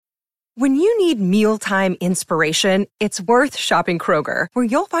When you need mealtime inspiration, it's worth shopping Kroger, where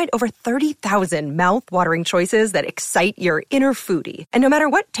you'll find over 30,000 mouth-watering choices that excite your inner foodie. And no matter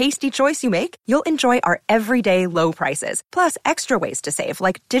what tasty choice you make, you'll enjoy our everyday low prices, plus extra ways to save,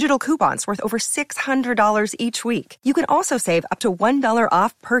 like digital coupons worth over $600 each week. You can also save up to $1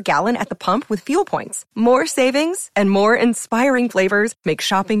 off per gallon at the pump with fuel points. More savings and more inspiring flavors make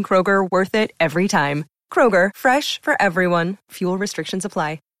shopping Kroger worth it every time. Kroger, fresh for everyone. Fuel restrictions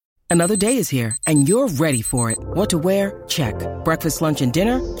apply. Another day is here, and you're ready for it. What to wear? Check. Breakfast, lunch, and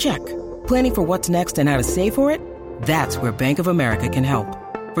dinner? Check. Planning for what's next and how to save for it? That's where Bank of America can help.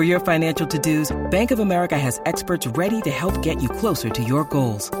 For your financial to-dos, Bank of America has experts ready to help get you closer to your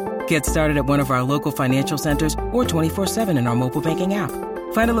goals. Get started at one of our local financial centers or 24/7 in our mobile banking app.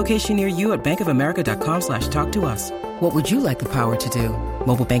 Find a location near you at bankofamerica.com/talktous. What would you like the power to do?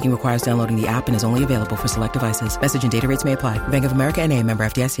 Mobile banking requires downloading the app and is only available for select devices. Message and data rates may apply. Bank of America N.A., member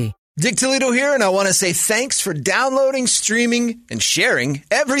FDIC. Dick Toledo here, and I want to say thanks for downloading, streaming, and sharing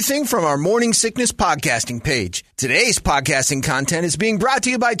everything from our Morning Sickness podcasting page. Today's podcasting content is being brought to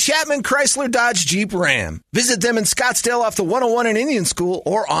you by Chapman Chrysler Dodge Jeep Ram. Visit them in Scottsdale off the 101 in Indian School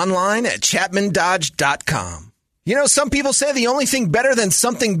or online at chapmandodge.com. You know, some people say the only thing better than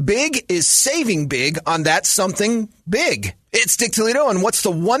something big is saving big on that something big. It's Dick Toledo, and what's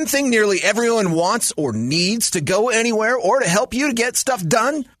the one thing nearly everyone wants or needs to go anywhere or to help you to get stuff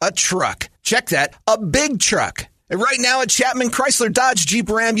done? A truck. Check that, a big truck. And right now at Chapman Chrysler Dodge Jeep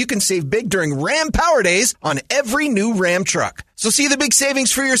Ram, you can save big during Ram Power Days on every new Ram truck. So see the big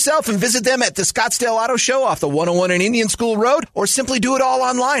savings for yourself and visit them at the Scottsdale Auto Show off the 101 and Indian School Road, or simply do it all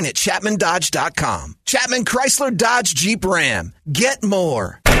online at chapmandodge.com. Chapman Chrysler Dodge Jeep Ram. Get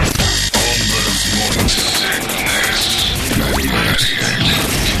more.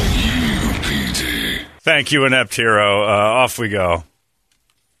 Thank you, Inept Hero. Off we go.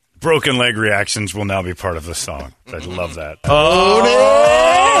 Broken leg reactions will now be part of the song. I love that.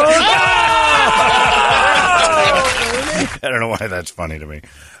 I don't know why that's funny to me.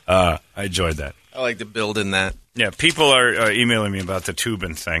 I enjoyed that. I like to build in that. Yeah, people are emailing me about the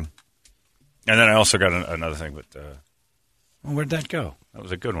Tubin thing. And then I also got another thing, but where'd that go? That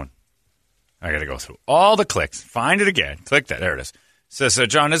was a good one. I got to go through all the clicks. Find it again. Click that. There it is. It says,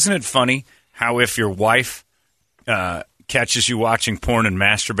 John, isn't it funny how if your wife catches you watching porn and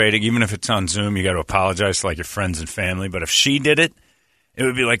masturbating, even if it's on Zoom, you got to apologize to like your friends and family. But if she did it, it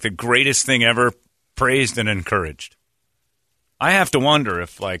would be like the greatest thing ever, praised and encouraged. I have to wonder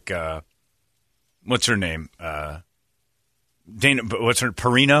if like, what's her name? Dana, what's her,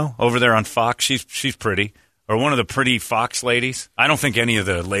 Perino over there on Fox? She's pretty. Or one of the pretty Fox ladies. I don't think any of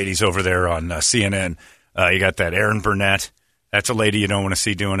the ladies over there on CNN. You got that Erin Burnett. That's a lady you don't want to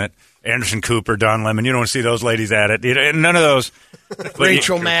see doing it. Anderson Cooper, Don Lemon. You don't want to see those ladies at it. None of those.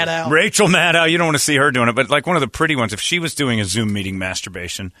 Rachel Maddow. Rachel Maddow. You don't want to see her doing it. But like one of the pretty ones, if she was doing a Zoom meeting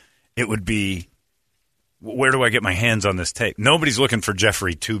masturbation, it would be, where do I get my hands on this tape? Nobody's looking for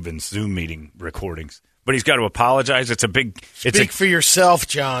Jeffrey Toobin's Zoom meeting recordings. But he's got to apologize. It's a big... Speak for yourself,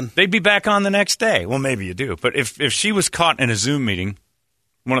 John. They'd be back on the next day. Well, maybe you do. But if she was caught in a Zoom meeting,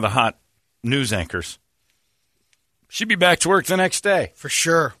 one of the hot news anchors, she'd be back to work the next day. For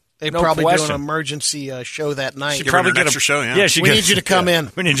sure. They'd probably do an emergency show that night. She'd probably get an extra show, yeah. We need you to come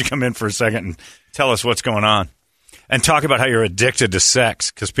in. We need you to come in for a second and tell us what's going on. And talk about how you're addicted to sex,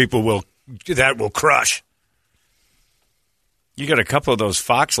 because people will crush. You got a couple of those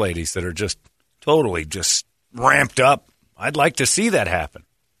Fox ladies that are just totally just ramped up. I'd like to see that happen.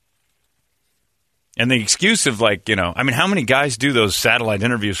 And the excuse of like, I mean, how many guys do those satellite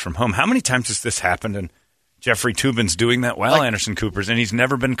interviews from home? How many times has this happened? And Jeffrey Toobin's doing that well, Anderson Cooper's, and he's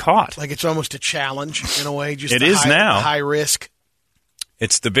never been caught. Like it's almost a challenge in a way. Just it is now. High risk.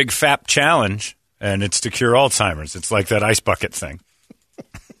 It's the big FAP challenge, and it's to cure Alzheimer's. It's like that ice bucket thing.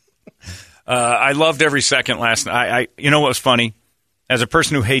 I loved every second last night. You know what was funny? As a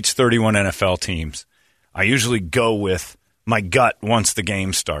person who hates 31 NFL teams, I usually go with my gut once the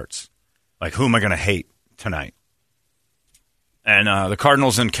game starts. Like, who am I going to hate tonight? And the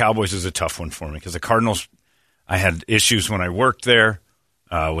Cardinals and Cowboys is a tough one for me because the Cardinals, I had issues when I worked there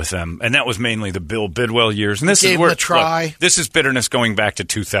with them, and that was mainly the Bill Bidwell years. And this is where try. This is bitterness going back to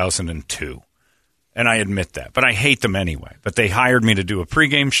 2002, and I admit that. But I hate them anyway. But they hired me to do a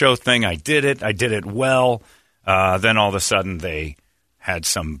pregame show thing. I did it. I did it well. Then all of a sudden they had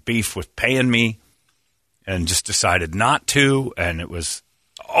some beef with paying me and just decided not to, and it was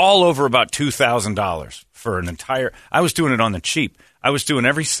all over about $2,000 for an entire – I was doing it on the cheap. I was doing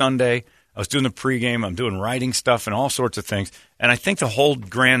every Sunday. I was doing the pregame. I'm doing writing stuff and all sorts of things, and I think the whole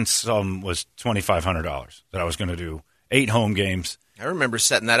grand sum was $2,500 that I was going to do 8 home games. I remember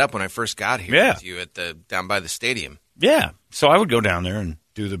setting that up when I first got here with you down by the stadium. Yeah. So I would go down there and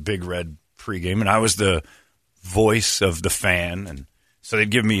do the Big Red pregame, and I was the voice of the fan. And so they'd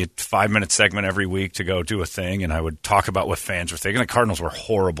give me a 5-minute segment every week to go do a thing, and I would talk about what fans were thinking. The Cardinals were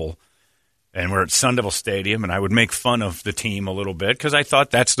horrible, and we're at Sun Devil Stadium, and I would make fun of the team a little bit because I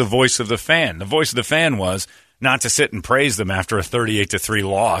thought that's the voice of the fan. The voice of the fan was not to sit and praise them after a 38-3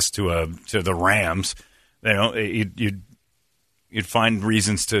 loss to the Rams. You know, you'd find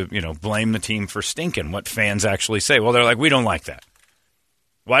reasons to, blame the team for stinking, what fans actually say. Well, they're like, we don't like that.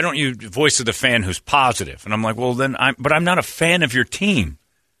 Why don't you voice of the fan who's positive? And I'm like, well, then I'm not a fan of your team.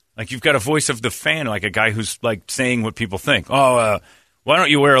 Like, you've got a voice of the fan, like a guy who's like saying what people think. Why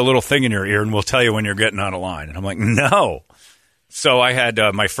don't you wear a little thing in your ear and we'll tell you when you're getting out of line? And I'm like, no. So I had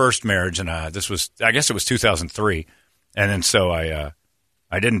my first marriage, and I guess it was 2003. And then so I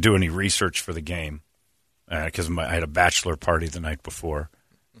didn't do any research for the game because I had a bachelor party the night before,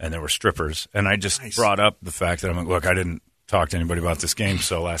 and there were strippers. And I just brought up the fact that I'm like, look, I didn't talk to anybody about this game.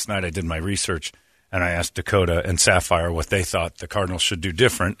 So last night I did my research, and I asked Dakota and Sapphire what they thought the Cardinals should do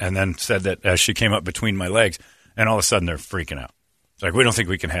different, and then said that as she came up between my legs, and all of a sudden they're freaking out. It's like, we don't think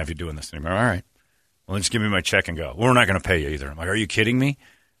we can have you doing this anymore. All right. Well, just give me my check and go. Well, we're not going to pay you either. I'm like, are you kidding me?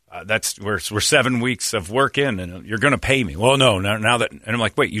 We're 7 weeks of work in, and you're going to pay me. Well, no, now that, and I'm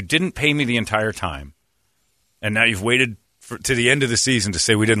like, wait, you didn't pay me the entire time, and now you've waited to the end of the season to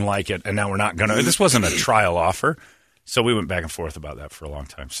say we didn't like it, and now we're not going to. This wasn't a trial offer. So we went back and forth about that for a long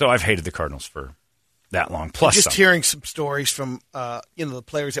time. So I've hated the Cardinals for that long. Plus, just hearing some stories from the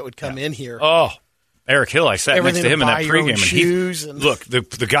players that would come in here. Oh, Eric Hill, I sat next to him in that pregame. And look,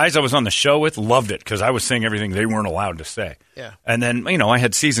 the guys I was on the show with loved it because I was saying everything they weren't allowed to say. Yeah. And then, I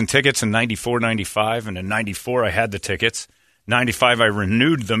had season tickets in 94, 95, and in 94 I had the tickets. 95 I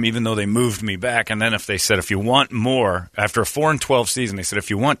renewed them even though they moved me back. And then if you want more, after a 4-12 season, they said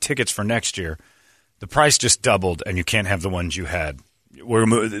if you want tickets for next year, the price just doubled, and you can't have the ones you had.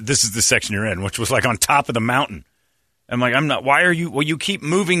 This is the section you're in, which was like on top of the mountain. I'm like, I'm not. Why are you? Well, you keep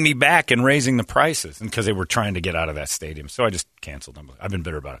moving me back and raising the prices, and because they were trying to get out of that stadium. So I just canceled them. I've been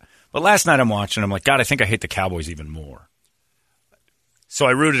bitter about it. But last night I'm watching. I'm like, God, I think I hate the Cowboys even more. So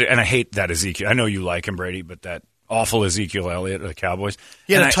I rooted it, and I hate that Ezekiel. I know you like him, Brady, but that awful Ezekiel Elliott of the Cowboys.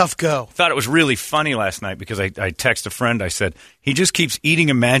 He had a tough go. I thought it was really funny last night because I texted a friend. I said, he just keeps eating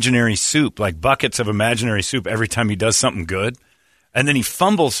imaginary soup, like buckets of imaginary soup every time he does something good. And then he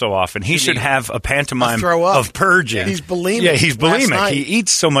fumbles so often. He should have a pantomime of purging. Yeah, he's bulimic. Yeah, he's bulimic. He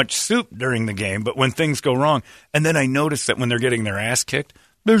eats so much soup during the game, but when things go wrong. And then I noticed that when they're getting their ass kicked,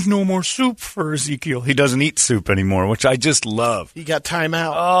 there's no more soup for Ezekiel. He doesn't eat soup anymore, which I just love. He got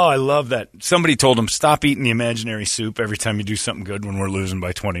timeout. Oh, I love that. Somebody told him, stop eating the imaginary soup every time you do something good when we're losing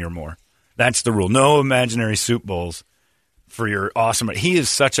by 20 or more. That's the rule. No imaginary soup bowls for your awesome. He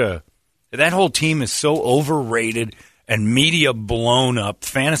is that whole team is so overrated and media blown up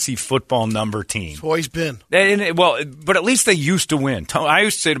fantasy football number team. It's always been. But at least they used to win. I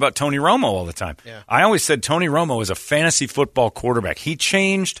used to say it about Tony Romo all the time. Yeah. I always said Tony Romo is a fantasy football quarterback. He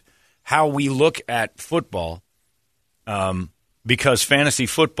changed how we look at football because fantasy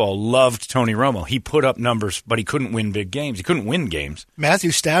football loved Tony Romo. He put up numbers, but he couldn't win big games. He couldn't win games.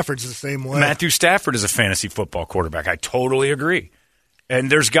 Matthew Stafford's the same way. Matthew Stafford is a fantasy football quarterback. I totally agree. And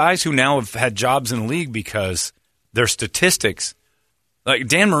there's guys who now have had jobs in the league because their statistics, like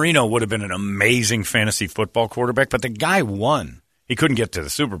Dan Marino would have been an amazing fantasy football quarterback, but the guy won. He couldn't get to the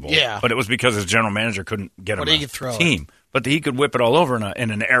Super Bowl. Yeah. But it was because his general manager couldn't get him a team. But he could whip it all over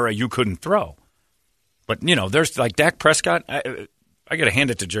in an era you couldn't throw. But, there's like Dak Prescott. I got to hand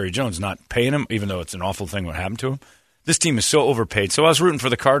it to Jerry Jones not paying him, even though it's an awful thing what happened to him. This team is so overpaid. So I was rooting for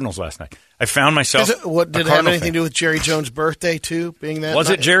the Cardinals last night. I found myself. Did it have anything to do with Jerry Jones' birthday, too? Being that was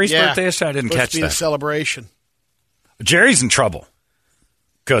it Jerry's birthday? I didn't catch that. A celebration. Jerry's in trouble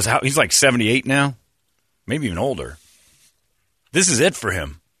because he's like 78 now, maybe even older. This is it for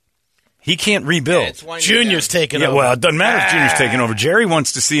him. He can't rebuild. Yeah, Junior's taking over. Well, it doesn't matter if Junior's taking over. Jerry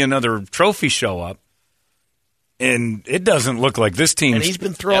wants to see another trophy show up, and it doesn't look like this team. And he's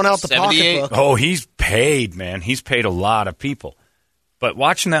been throwing out the 78. pocketbook. Oh, he's paid, man. He's paid a lot of people. But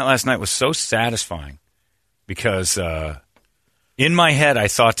watching that last night was so satisfying because in my head, I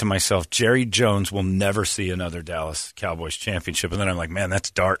thought to myself, Jerry Jones will never see another Dallas Cowboys championship. And then I'm like, man, that's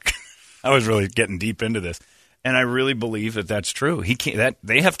dark. I was really getting deep into this. And I really believe that that's true.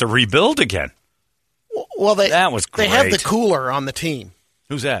 They have to rebuild again. Well, that was great. They have the cooler on the team.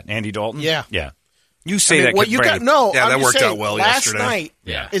 Who's that? Andy Dalton? Yeah. Yeah. You say that. What you got? No, yeah, that worked out well last yesterday. Last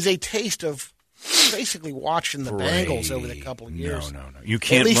night is a taste of basically watching the Bengals over the couple of years. No. You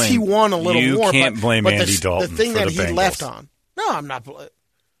can't. At least he won a little more. You can't blame Andy the Dalton thing for that the he Bengals. left on. No, I'm not.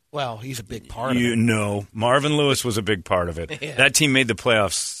 Well, he's a big part of it. No, Marvin Lewis was a big part of it. Yeah. That team made the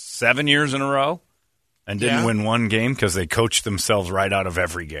playoffs 7 years in a row and didn't win one game because they coached themselves right out of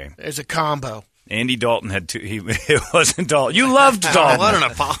every game. There's a combo. Andy Dalton had two. It wasn't Dalton. You loved Dalton. What an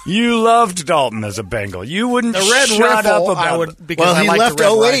apology. You loved Dalton as a Bengal. You wouldn't shut up about it. Because he left the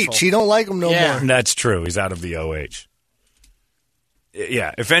red OH. rifle. He don't like him no more. That's true. He's out of the OH.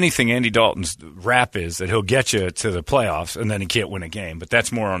 Yeah, if anything, Andy Dalton's rap is that he'll get you to the playoffs and then he can't win a game. But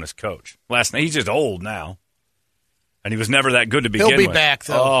that's more on his coach. Last night, he's just old now. And he was never that good to begin with. He'll be back,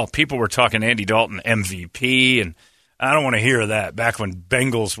 though. Oh, people were talking Andy Dalton MVP, and I don't want to hear that. Back when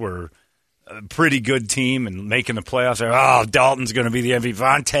Bengals were a pretty good team and making the playoffs, Dalton's going to be the MVP.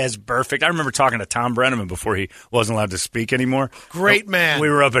 Vontaze Burfict. I remember talking to Tom Brenneman before he wasn't allowed to speak anymore. Great man. We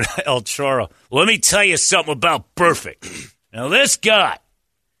were up at El Chorro. Let me tell you something about Burfict. Now, this guy,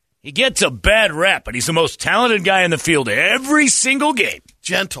 he gets a bad rap, but he's the most talented guy in the field every single game.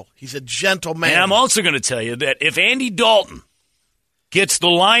 Gentle. He's a gentle man. And I'm also going to tell you that if Andy Dalton gets the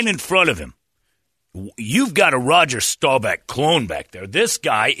line in front of him, you've got a Roger Staubach clone back there. This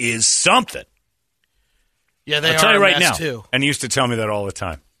guy is something. Yeah, they I'll tell you right now, too. and he used to tell me that all the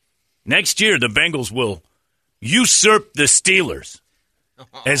time. Next year, the Bengals will usurp the Steelers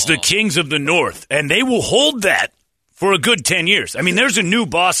as the kings of the North, and they will hold that for a good 10 years. I mean, there's a new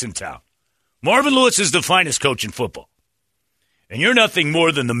boss in town. Marvin Lewis is the finest coach in football. And you're nothing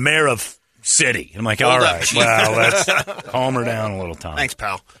more than the mayor of city. And I'm like, all right, well, let's calm her down a little, Tom. Thanks,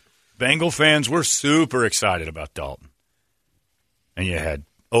 pal. Bengal fans were super excited about Dalton. And you had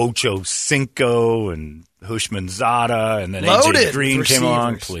Ocho Cinco and Hushman Zada, and then A.J. Green came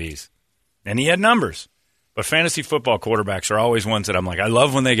along, please. And he had numbers. But fantasy football quarterbacks are always ones that I'm like, I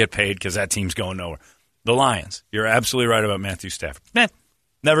love when they get paid because that team's going nowhere. The Lions, you're absolutely right about Matthew Stafford.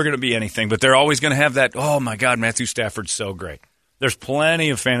 Never going to be anything, but they're always going to have that, oh, my God, Matthew Stafford's so great. There's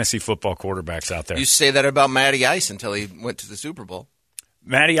plenty of fantasy football quarterbacks out there. You say that about Matty Ice until he went to the Super Bowl.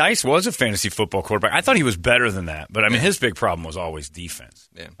 Matty Ice was a fantasy football quarterback. I thought he was better than that, but I mean, his big problem was always defense.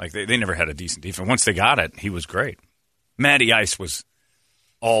 Yeah. Like they never had a decent defense. Once they got it, he was great. Matty Ice was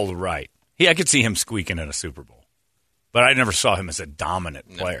all right. I could see him squeaking in a Super Bowl, but I never saw him as a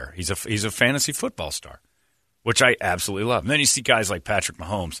dominant player. He's a fantasy football star, which I absolutely love. And then you see guys like Patrick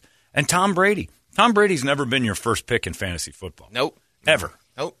Mahomes and Tom Brady. Tom Brady's never been your first pick in fantasy football. Nope. Ever.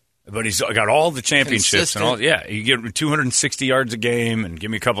 Nope. But he's got all the championships and all. Yeah, you get 260 yards a game and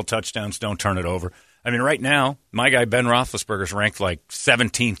give me a couple touchdowns. Don't turn it over. I mean, right now, my guy Ben Roethlisberger's ranked like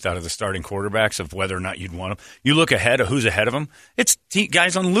 17th out of the starting quarterbacks of whether or not you'd want him. You look ahead of who's ahead of him. It's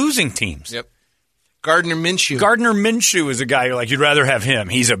guys on losing teams. Yep. Gardner Minshew. Gardner Minshew is a guy you're like, you'd rather have him.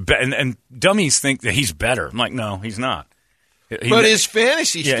 He's and dummies think that he's better. I'm like, no, he's not. But his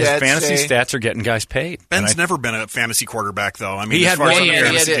fantasy stats are getting guys paid. Ben's never been a fantasy quarterback, though. I mean, he had 2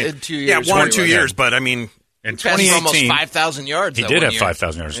 years. Yeah, 1 or 2 years. But I mean, in 2018, almost 5,000 yards. He did have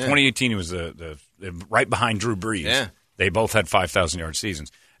 5,000 yards. Yeah. 2018, he was the right behind Drew Brees. Yeah. They both had 5,000-yard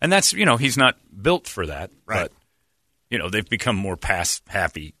seasons, and that's he's not built for that. Right. But they've become more pass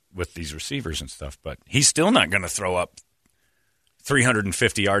happy with these receivers and stuff. But he's still not going to throw up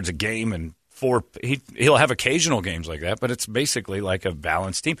 350 yards a game and. He'll have occasional games like that, but it's basically like a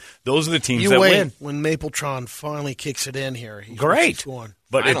balanced team. Those are the teams that win. When Mapletron finally kicks it in here, great.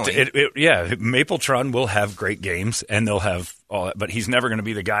 But Mapletron will have great games, and they'll have all that. But he's never going to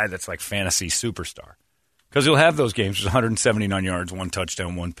be the guy that's like fantasy superstar because he'll have those games with 179 yards, 1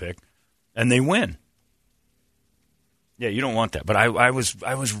 touchdown, 1 pick, and they win. Yeah, you don't want that. But I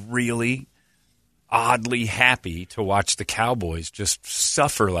was really oddly happy to watch the Cowboys just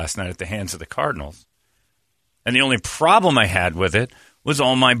suffer last night at the hands of the Cardinals. And the only problem I had with it was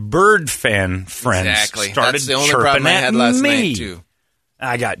all my Bird fan friends started That's the only chirping problem I at had last me. night, too.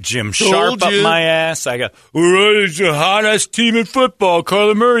 I got Jim Sharp up my ass. I got, it's the hottest team in football.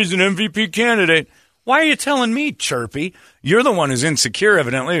 Kyler Murray's an MVP candidate. Why are you telling me, Chirpy? You're the one who's insecure,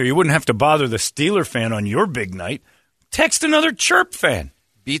 evidently, or you wouldn't have to bother the Steeler fan on your big night. Text another Chirp fan.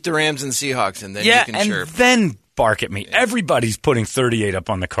 Beat the Rams and Seahawks, and then you can chirp. And then bark at me. Yeah. Everybody's putting 38 up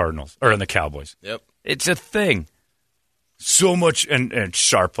on the Cardinals, or on the Cowboys. Yep. It's a thing. So much, and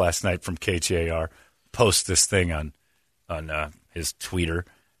Sharp last night from KTAR posts this thing on his Twitter,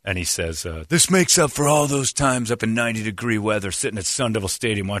 and he says, this makes up for all those times up in 90-degree weather sitting at Sun Devil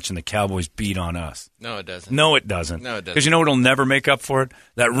Stadium watching the Cowboys beat on us. No, it doesn't. No, it doesn't. Because you know what will never make up for it?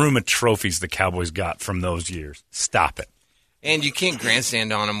 That room of trophies the Cowboys got from those years. Stop it. And you can't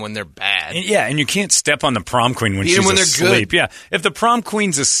grandstand on them when they're bad. And you can't step on the prom queen when she's asleep. Good. Yeah, if the prom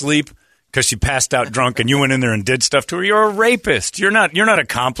queen's asleep because she passed out drunk and you went in there and did stuff to her, you're a rapist. You're not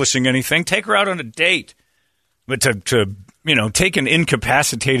accomplishing anything. Take her out on a date. But to take an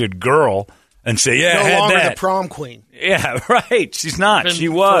incapacitated girl and say, yeah, no I had longer that. the prom queen. Yeah, right. She's not. Been She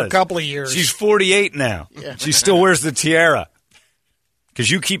was. for a couple of years. She's 48 now. Yeah. She still wears the tiara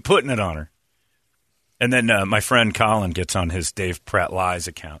because you keep putting it on her. And then my friend Colin gets on his Dave Pratt Lies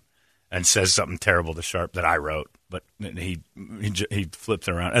account and says something terrible to Sharp that I wrote, but he flips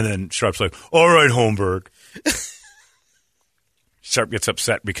it around. And then Sharp's like, all right, Holmberg. Sharp gets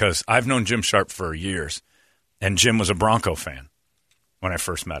upset because I've known Jim Sharp for years, and Jim was a Bronco fan when I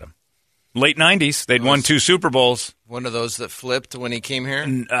first met him. Late 90s, they'd won 2 Super Bowls. One of those that flipped when he came here?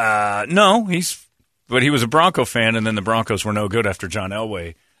 No, but he was a Bronco fan, and then the Broncos were no good after John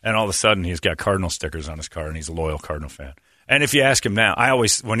Elway, and all of a sudden he's got Cardinal stickers on his car, and he's a loyal Cardinal fan. And if you ask him now, I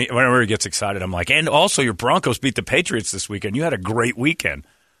always, whenever he gets excited, I'm like, and also your Broncos beat the Patriots this weekend. You had a great weekend.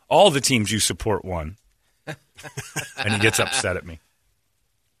 All the teams you support won. And he gets upset at me.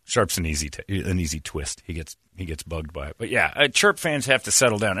 Sharp's an easy twist. He gets bugged by it. But yeah, Chirp fans have to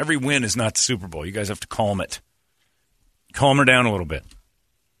settle down. Every win is not the Super Bowl. You guys have to calm it. Calm her down a little bit.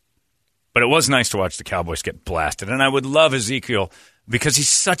 But it was nice to watch the Cowboys get blasted. And I would love Ezekiel because he's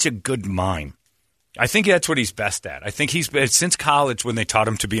such a good mime. I think that's what he's best at. I think he's since college when they taught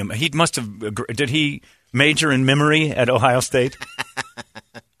him to be he must have. Did he major in memory at Ohio State?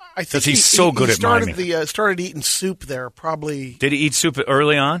 I think he's so good at miming. He started eating soup there, probably. Did he eat soup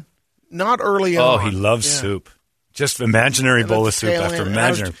early on? Not early on. Oh, he loves soup. Just imaginary bowl of soup after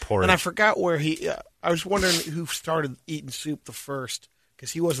imaginary porridge. And I forgot where he. I was wondering who started eating soup the first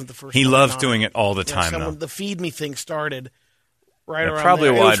because he wasn't the first. He loves doing it all the time. Though. The Feed Me thing started right around probably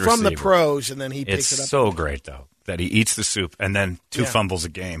there. A wide it was from receiver. the pros, and then he picks it up. It's so great though that he eats the soup and then 2 fumbles a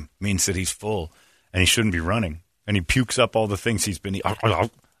game means that he's full and he shouldn't be running and he pukes up all the things he's been eating.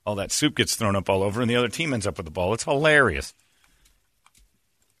 All that soup gets thrown up all over, and the other team ends up with the ball. It's hilarious.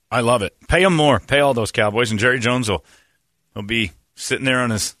 I love it. Pay them more. Pay all those Cowboys, and Jerry Jones will be sitting there on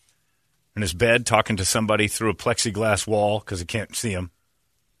his bed talking to somebody through a plexiglass wall because he can't see him.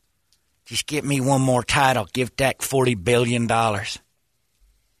 Just get me one more title. Give Dak $40 billion.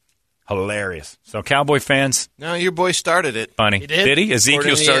 Hilarious. So, Cowboy fans. No, your boy started it. Funny. He did?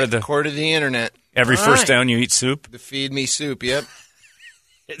 Ezekiel started According to the internet. Every first down you eat soup? The Feed Me soup, yep.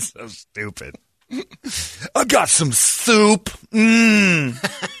 It's so stupid. I got some soup. I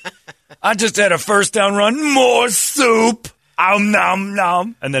just had a first down run. More soup. Nom,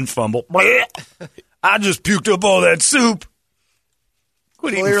 nom. And then fumble. I just puked up all that soup.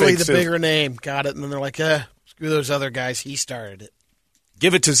 Clearly the bigger name. Got it. And then they're like, screw those other guys. He started it.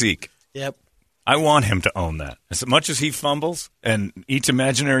 Give it to Zeke. Yep. I want him to own that. As much as he fumbles and eats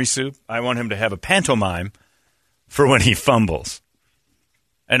imaginary soup, I want him to have a pantomime for when he fumbles.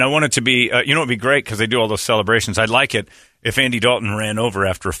 And I want it to be, it would be great because they do all those celebrations. I'd like it if Andy Dalton ran over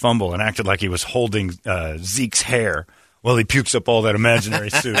after a fumble and acted like he was holding Zeke's hair while he pukes up all that imaginary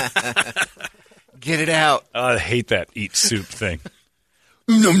soup. Get it out. I hate that eat soup thing.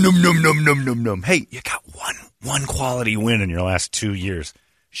 Num, num, num, num, num, num, num. Hey, you got one quality win in your last 2 years.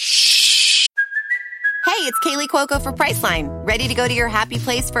 Shh. Hey, it's Kaylee Cuoco for Priceline. Ready to go to your happy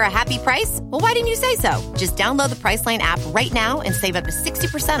place for a happy price? Well, why didn't you say so? Just download the Priceline app right now and save up to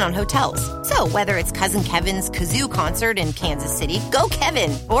 60% on hotels. So whether it's Cousin Kevin's Kazoo Concert in Kansas City, go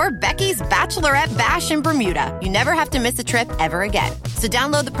Kevin, or Becky's Bachelorette Bash in Bermuda, you never have to miss a trip ever again. So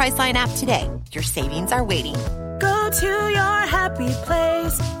download the Priceline app today. Your savings are waiting. Go to your happy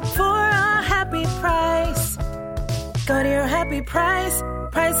place for a happy price. Go to your happy price,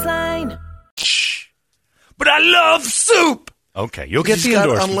 Priceline. But I love soup. Okay, you'll get the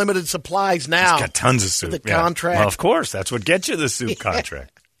endorsement. He's got unlimited supplies now. He's got tons of soup. The contract. Well, of course. That's what gets you the soup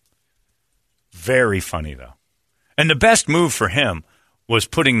contract. Very funny, though. And the best move for him was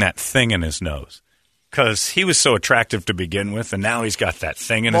putting that thing in his nose. Because he was so attractive to begin with, and now he's got that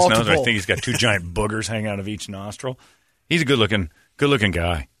thing in his nose. I think he's got 2 giant boogers hanging out of each nostril. He's a good-looking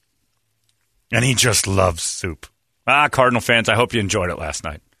guy. And he just loves soup. Cardinal fans, I hope you enjoyed it last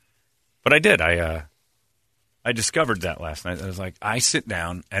night. But I did. I discovered that last night. I was like, I sit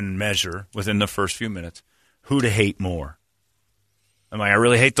down and measure within the first few minutes who to hate more. I'm like, I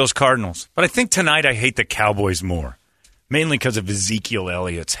really hate those Cardinals. But I think tonight I hate the Cowboys more, mainly because of Ezekiel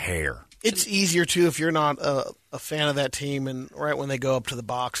Elliott's hair. It's easier, too, if you're not a fan of that team and right when they go up to the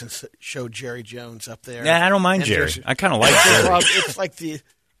box and show Jerry Jones up there. Yeah, I don't mind Jerry. I kind of like Jerry. It's like the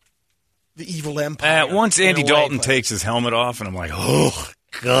evil empire. Once Andy Dalton takes his helmet off, and I'm like, oh,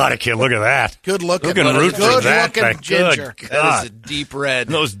 God, I can't look at that. Good looking. Root for that guy. Ginger. Good that God. is a deep red.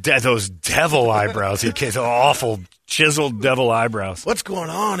 Those devil eyebrows. He has awful chiseled devil eyebrows. What's going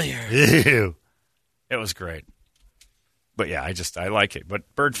on here? Ew. It was great. But, yeah, I like it.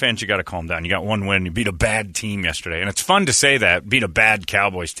 But Bird fans, you got to calm down. You got one win. You beat a bad team yesterday. And it's fun to say that, beat a bad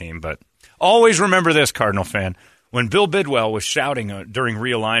Cowboys team. But always remember this, Cardinal fan. When Bill Bidwell was shouting during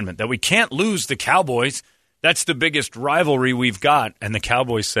realignment that we can't lose the Cowboys, that's the biggest rivalry we've got. And the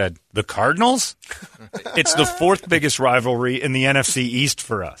Cowboys said, the Cardinals? It's the fourth biggest rivalry in the NFC East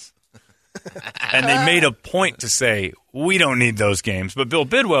for us. And they made a point to say, we don't need those games. But Bill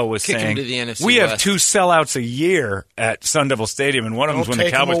Bidwell was saying, we have 2 sellouts a year at Sun Devil Stadium, and one of them is when the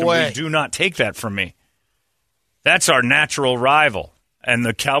Cowboys come. We do not take that from me. That's our natural rival. And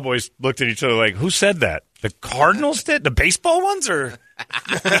the Cowboys looked at each other like, who said that? The Cardinals did? The baseball ones? Or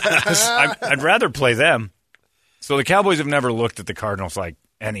I'd rather play them. So the Cowboys have never looked at the Cardinals like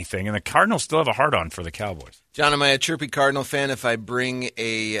anything, and the Cardinals still have a hard-on for the Cowboys. John, am I a chirpy Cardinal fan if I bring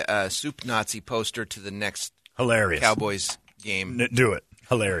a Soup Nazi poster to the next Cowboys game? Do it.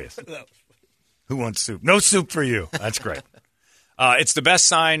 Hilarious. Who wants soup? No soup for you. That's great. It's the best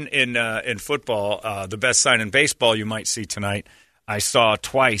sign in football, the best sign in baseball you might see tonight. I saw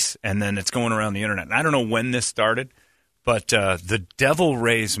twice, and then it's going around the internet. And I don't know when this started, but the Devil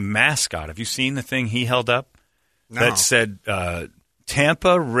Rays mascot, have you seen the thing he held up? No. That said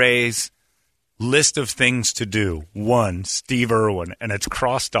Tampa Rays list of things to do. 1, Steve Irwin, and it's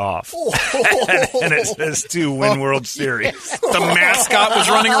crossed off. and it says 2, win World Series. The mascot was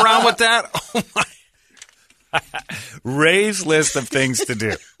running around with that? Oh, my. Rays list of things to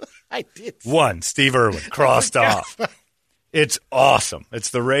do. I did. 1, Steve Irwin, crossed off. It's awesome. It's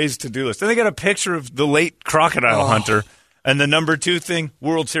the Rays to-do list. Then they got a picture of the late crocodile hunter. And the number 2 thing,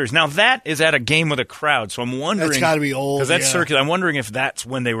 World Series. Now, that is at a game with a crowd, so I'm wondering. That's got to be old. Because that's circular. I'm wondering if that's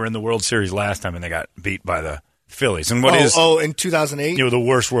when they were in the World Series last time and they got beat by the Phillies. And in 2008? The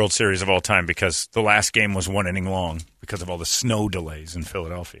worst World Series of all time because the last game was 1 inning long because of all the snow delays in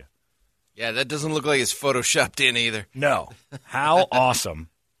Philadelphia. Yeah, that doesn't look like it's photoshopped in either. No. How awesome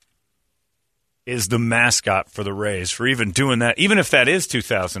is the mascot for the Rays for even doing that, even if that is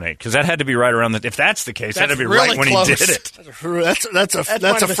 2008, because that had to be right around if that's the case, that had to be really right when he did it.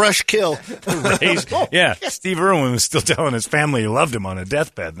 That's a fresh kill. Rays, yeah, Steve Irwin was still telling his family he loved him on a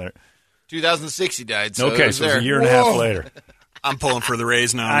deathbed. 2006 he died, so okay, so it was a year and a half later. I'm pulling for the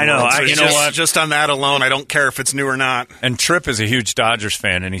Rays now. I know. You know what? Just on that alone, I don't care if it's new or not. And Tripp is a huge Dodgers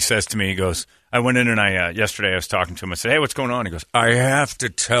fan, and he says to me, he goes, I went in and yesterday I was talking to him. I said, hey, what's going on? He goes, I have to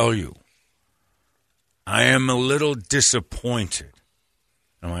tell you, I am a little disappointed.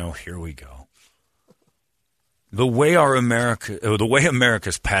 I'm like, oh, here we go. The way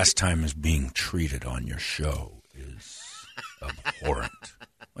America's pastime is being treated on your show is abhorrent.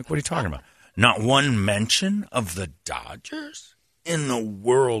 Like, what are you talking about? Not one mention of the Dodgers in the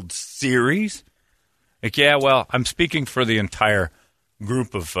World Series? Like, yeah, well, I'm speaking for the entire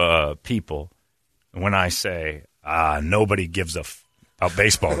group of people when I say nobody gives a about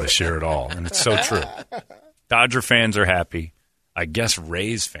baseball this year at all, and it's so true. Dodger fans are happy. I guess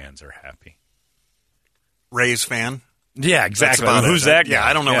Rays fans are happy. Rays fan? Yeah, exactly. Who's that guy? Yeah,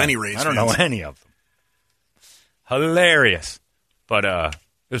 I don't know any Rays fans. I don't know any of them. Hilarious. But it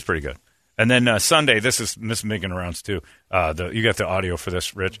was pretty good. And then Sunday, this is making rounds too. You got the audio for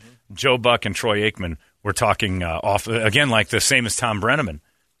this, Rich. Mm-hmm. Joe Buck and Troy Aikman were talking off, again, like the same as Tom Brenneman.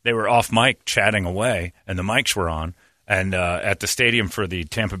 They were off mic chatting away, and the mics were on. And at the stadium for the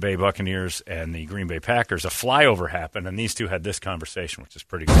Tampa Bay Buccaneers and the Green Bay Packers, a flyover happened, and these two had this conversation, which is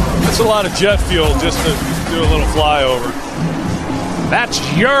pretty good. That's a lot of jet fuel just to do a little flyover. That's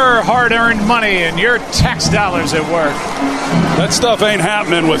your hard-earned money and your tax dollars at work. That stuff ain't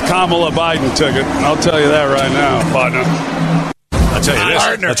happening with Kamala Biden ticket. I'll tell you that right now, partner. I'll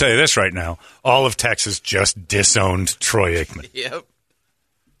tell you this right now. All of Texas just disowned Troy Aikman. Yep.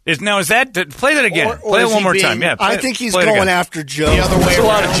 Is that play that again? Play it one more time. Yeah, I think he's going after Joe. The other way. That's a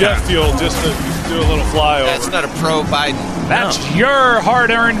lot of jet fuel just to do a little flyover. That's not a pro-Biden. That's your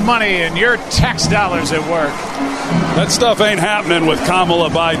hard-earned money and your tax dollars at work. That stuff ain't happening with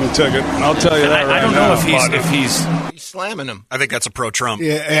Kamala Biden ticket. I'll tell you that right now. I don't know if he's slamming him. I think that's a pro-Trump.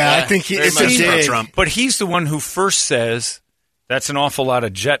 Yeah, I think it's a pro-Trump. But he's the one who first says that's an awful lot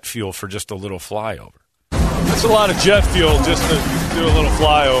of jet fuel for just a little flyover. That's a lot of jet fuel just to do a little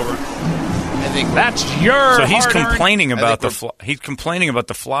flyover. I think that's your. So he's complaining about the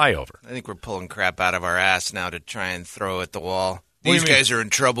flyover. I think we're pulling crap out of our ass now to try and throw at the wall. These guys are in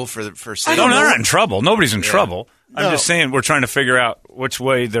trouble for saying. No, they're not in trouble. Nobody's in trouble. No. I'm just saying we're trying to figure out which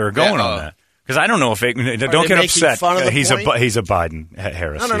way they're going on that. Because I don't know if don't get upset. He's a Biden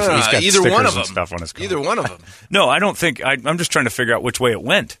Harris. No. He's got either one of them. Stuff on his car. Either one of them. No, I don't think. I'm just trying to figure out which way it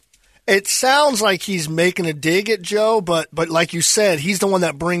went. It sounds like he's making a dig at Joe, but like you said, he's the one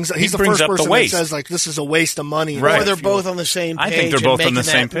that he's the first person that says, like, this is a waste of money. Right. Or they're both on the same page. I think they're both on the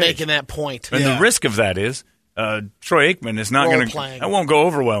same page. Making that point. And the risk of that is Troy Aikman is not going to – that won't go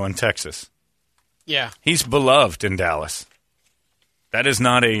over well in Texas. Yeah. He's beloved in Dallas. That is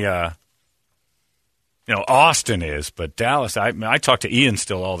not a Austin is, but Dallas, I talk to Ian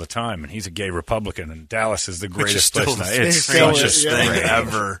still all the time, and he's a gay Republican, and Dallas is the greatest place. It's the greatest thing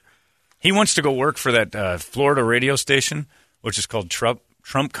ever. He wants to go work for that Florida radio station, which is called Trump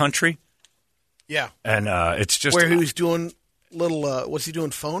Country. Yeah. And it's just... Where he was doing little... was he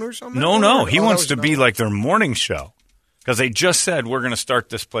doing phone or something? No. He wants to be like their morning show. Because they just said, we're going to start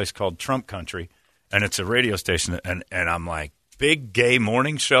this place called Trump Country, and it's a radio station. And I'm like, big gay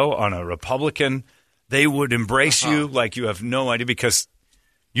morning show on a Republican... They would embrace you like you have no idea because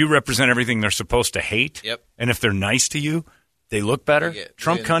you represent everything they're supposed to hate. Yep. And if they're nice to you, they look better.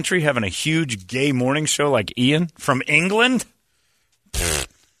 Trump Country having a huge gay morning show like Ian from England.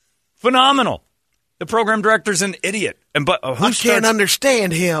 Phenomenal. The program director's an idiot. I can't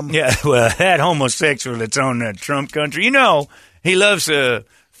understand him. Yeah, well, that homosexual that's on that Trump Country. You know, he loves,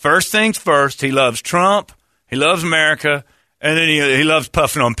 first things first, he loves Trump, he loves America, and then he loves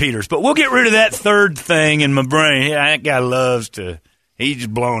puffing on Peters. But we'll get rid of that third thing in my brain. Yeah, that guy loves to – he's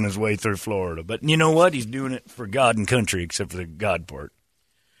just blowing his way through Florida. But you know what? He's doing it for God and country except for the God part.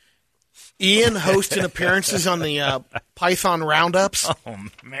 Ian hosting appearances on the Python Roundups. Oh,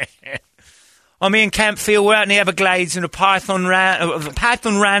 man. I'm in Campfield. We're out in the Everglades in a Python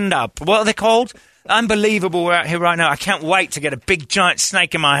Roundup. What are they called? Unbelievable. We're out here right now. I can't wait to get a big, giant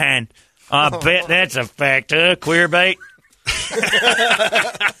snake in my hand. I bet that's a factor. Queer bait.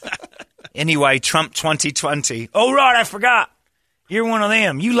 Anyway, Trump 2020. Oh, right, I forgot. You're one of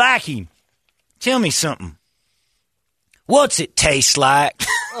them. You like him. Tell me something. What's it taste like?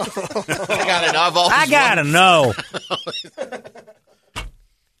 I gotta know.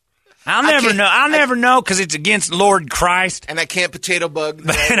 I'll never know because it's against Lord Christ. And I can't potato bug.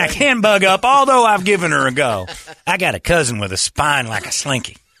 And I can bug up, although I've given her a go. I got a cousin with a spine like a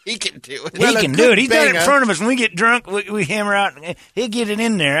slinky. He can do it. He can do it. He's done it in front of us. When we get drunk, we hammer out. He'll get it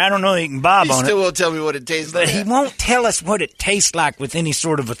in there. I don't know if he can bob on it. He still won't tell me what it tastes like. But he won't tell us what it tastes like with any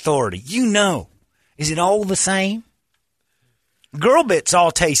sort of authority. You know. Is it all the same? Girl bits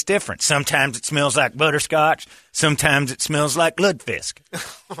all taste different. Sometimes it smells like butterscotch. Sometimes it smells like Ludfisk.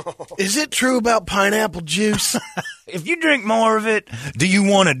 Is it true about pineapple juice? If you drink more of it, do you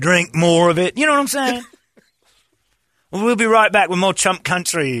want to drink more of it? You know what I'm saying? Well, we'll be right back with more Trump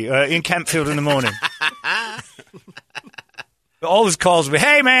Country in Campfield in the morning. All his calls will be,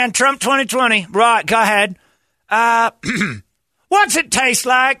 hey, man, Trump 2020. Right, go ahead. What's it taste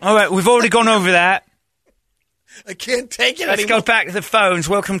like? All right, we've already gone over that. I can't take it Let's anymore. go back to the phones.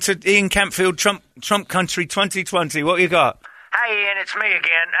 Welcome to Ian Campfield, Trump Country 2020. What you got? Hey, Ian, it's me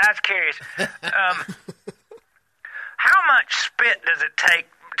again. I was curious. How much spit does it take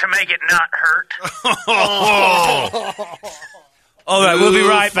to make it not hurt? All right, we'll be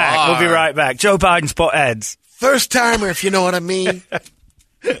right back. We'll be right back. Joe Biden spot ads. First timer, if you know what I mean.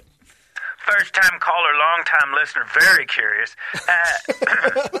 First time caller, long time listener, very curious.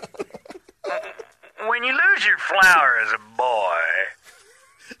 When you lose your flower as a boy,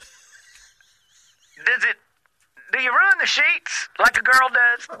 do you ruin the sheets like a girl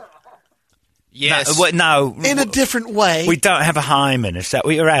does? Yes. No. In a different way. We don't have a hymen. Is that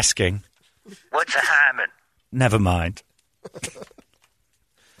what you're asking? What's a hymen? Never mind.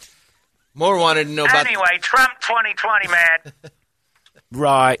 More wanted to know about... Anyway, Trump 2020, man.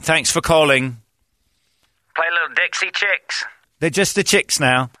 Right. Thanks for calling. Play a little Dixie Chicks. They're just the chicks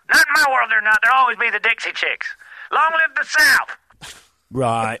now. Not in my world, they're not. There'll always be the Dixie Chicks. Long live the South.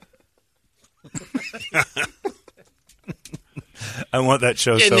 Right. I want that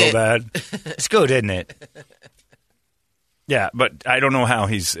show so bad. It's good, isn't it? Yeah, but I don't know how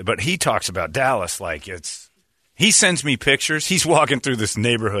but he talks about Dallas like he sends me pictures. He's walking through this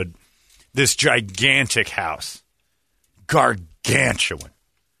neighborhood, this gigantic house, gargantuan,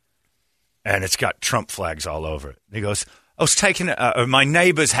 and it's got Trump flags all over it. He goes, I was taking my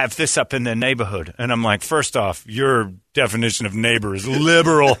neighbors have this up in their neighborhood. And I'm like, first off, your definition of neighbor is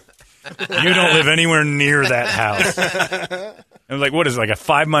liberal. You don't live anywhere near that house. I'm like, what is it, like a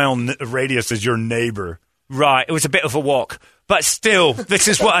 5-mile radius is your neighbor? Right. It was a bit of a walk. But still, this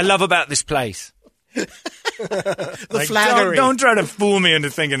is what I love about this place. The flattery. Don't try to fool me into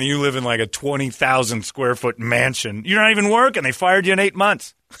thinking that you live in like a 20,000 square foot mansion. You're not even working. They fired you in 8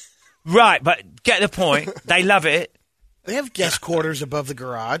 months. Right. But get the point. They love it. They have guest quarters above the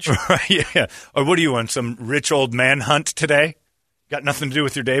garage. Right, yeah. Or what are you on, some rich old man hunt today? Got nothing to do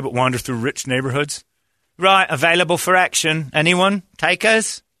with your day but wander through rich neighborhoods? Right, available for action. Anyone?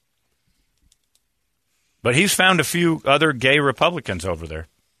 Takers? But he's found a few other gay Republicans over there.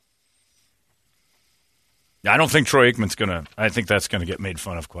 I don't think Troy Aikman's going to – I think that's going to get made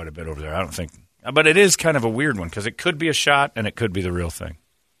fun of quite a bit over there. I don't think – but it is kind of a weird one because it could be a shot and it could be the real thing.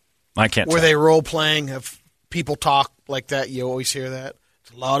 I can't tell. Were they role-playing? If people talk like that, you always hear that.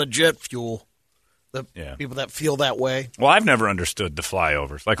 It's a lot of jet fuel. The people that feel that way. Well, I've never understood the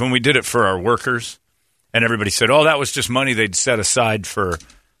flyovers. Like when we did it for our workers and everybody said, oh, that was just money they'd set aside for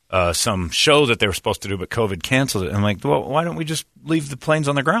some show that they were supposed to do, but COVID canceled it. And I'm like, well, why don't we just leave the planes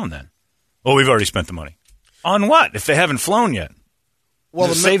on the ground then? Oh, we've already spent the money. On what if they haven't flown yet? Well,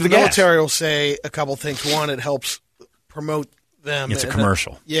 the military will say a couple things. One, it helps promote them. It's a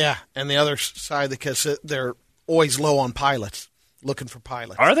commercial. And the other side, because they're always low on pilots, looking for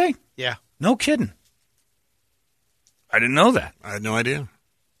pilots. Are they? Yeah. No kidding. I didn't know that. I had no idea.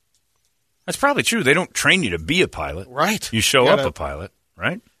 That's probably true. They don't train you to be a pilot. Right. You show up a pilot,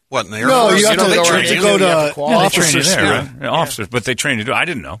 right? What, in the Air Force? You have to go to officers. They train you there, right? Officers, but they train you to do. I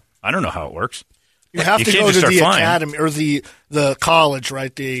didn't know. I don't know how it works. You have to go to the academy or the college,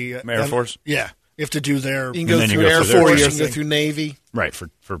 right? The Air Force. Yeah, you have to do their. You can go through Air Force. You can go through Navy. Right for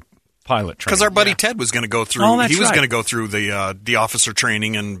pilot training. Because our buddy Ted was going to go through. He was going to go through the officer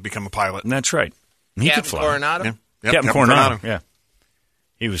training and become a pilot. And that's right. He could fly. Coronado. Yeah. Yep, Captain Coronado. Yeah.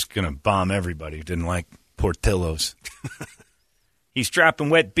 He was going to bomb everybody who didn't like Portillo's. He's dropping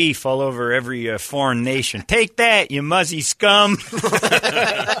wet beef all over every foreign nation. Take that, you muzzy scum.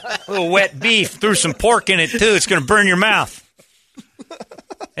 A little wet beef. Threw some pork in it, too. It's going to burn your mouth.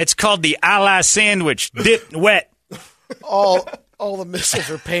 It's called the a la sandwich. Dipped wet. All the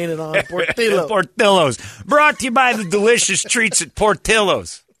missiles are painted on Portillo. Portillo's. Brought to you by the delicious treats at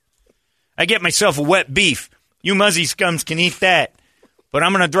Portillo's. I get myself a wet beef. You muzzy scums can eat that. But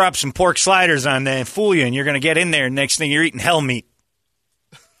I'm going to drop some pork sliders on there and fool you, and you're going to get in there, and next thing you're eating hell meat.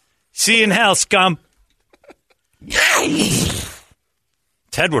 See you in hell, scum.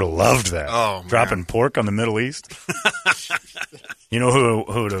 Ted would have loved that. Oh, dropping pork on the Middle East. You know who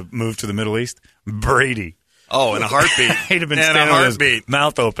would have moved to the Middle East? Brady. Oh, in a heartbeat. He'd have been standing with his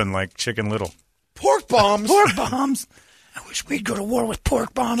mouth open like Chicken Little. Pork bombs. Pork bombs. I wish we'd go to war with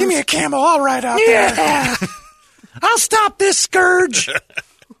pork bombs. Give me a Camel. I'll ride out there. I'll stop this scourge.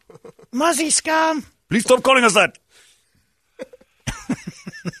 Muzzy scum. Please stop calling us that.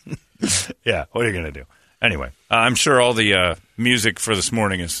 Yeah, what are you going to do? Anyway, I'm sure all the music for this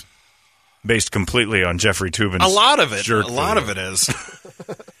morning is based completely on Jeffrey Toobin's. A lot of it. A lot of it is.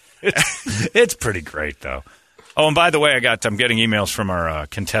 It's pretty great, though. Oh, and by the way, I'm getting emails from our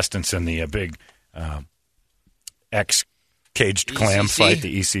contestants in the big X-caged clam fight,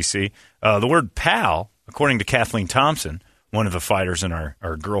 the ECC. The word pal, according to Kathleen Thompson, one of the fighters in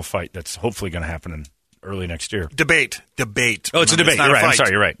our girl fight that's hopefully going to happen in early next year. Debate. Oh, it's a debate. You're right. I'm sorry.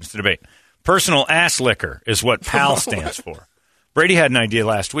 You're right. It's a debate. Personal ass licker is what PAL stands for. Brady had an idea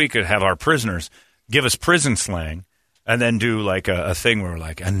last week to have our prisoners give us prison slang and then do like a thing where we're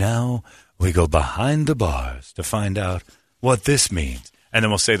like, and now we go behind the bars to find out what this means. And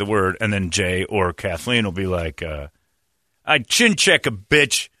then we'll say the word, and then Jay or Kathleen will be like, I'd chin check a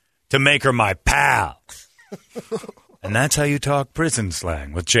bitch to make her my pal. And that's how you talk prison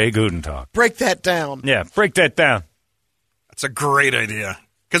slang with Jay Gudentalk. Break that down. Yeah, break that down. That's a great idea.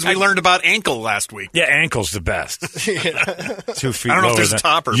 Because we learned about ankle last week. Yeah, ankle's the best. 2 feet I don't know lower if there's a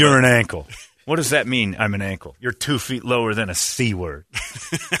topper. You're an ankle. What does that mean, I'm an ankle? You're 2 feet lower than a C word.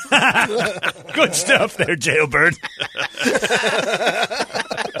 Good stuff there, Jailbird.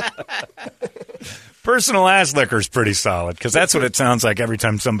 Personal ass licker is pretty solid, because that's what it sounds like every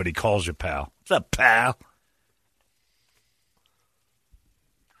time somebody calls you pal. What's up, pal?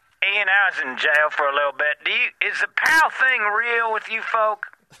 Ian, I was in jail for a little bit. Is the pal thing real with you folk?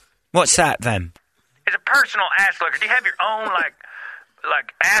 What's that, then? It's a personal ass licker. Do you have your own,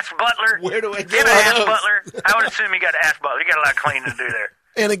 like ass butler? Where do I You get have an ass those? butler? I would assume you got an ass butler. You got a lot of cleaning to do there.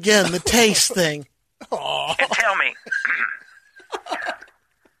 And again, the taste thing. And tell me,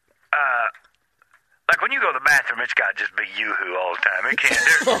 like when you go to the bathroom, it's got to just be yoo-hoo all the time. It can't.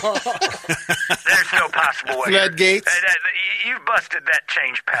 There's no possible way. Floodgates? You've busted that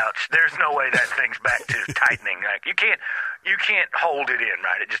change pouch. There's no way that thing's back to tightening. Like you can't hold it in,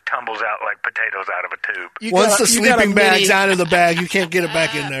 right? It just tumbles out like potatoes out of a tube. Once the sleeping bag's out of the bag, you can't get it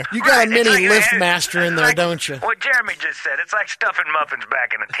back in there. You got a mini It's like- lift master in there, like don't you? What Jeremy just said. It's like stuffing muffins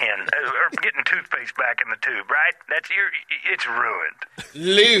back in a tin or getting toothpaste back in the tube, right? It's ruined.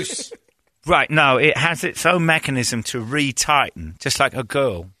 Loose. Right, no, it has its own mechanism to re-tighten, just like a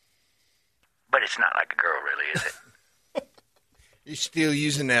girl. But it's not like a girl, really, is it? You're still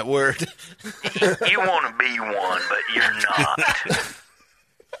using that word. You want to be one, but you're not.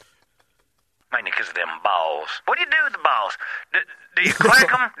 Mainly because of them balls. What do you do with the balls? Do you clack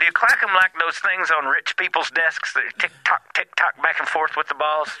them? Do you clack them like those things on rich people's desks that tick-tock back and forth with the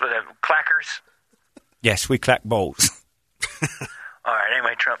balls, with the clackers? Yes, we clack balls. All right,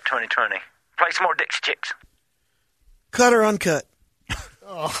 anyway, Trump 2020. Play some more Dixie Chicks. Cut or uncut?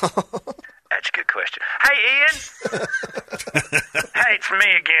 That's a good question. Hey, Ian. Hey, it's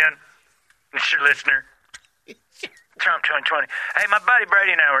me again. It's your listener. Trump 2020. Hey, my buddy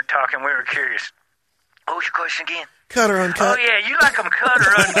Brady and I were talking. We were curious. What was your question again? Cut or uncut? Oh, yeah, you like them cut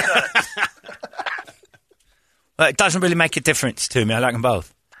or uncut. Well, it doesn't really make a difference to me. I like them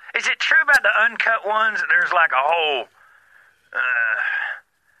both. Is it true about the uncut ones that there's like a whole...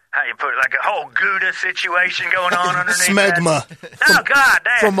 how you put it, like a whole Gouda situation going on underneath Smegma. That? Oh, God,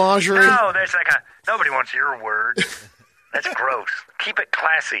 that. Fromagerie. No, that's like a... Nobody wants your word. That's gross. Keep it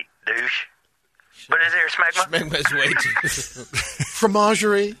classy, douche. But is there a smegma? Smegma's way too...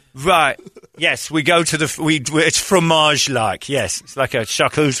 Fromagerie. Right. Yes, we go to it's fromage-like. Yes, it's like a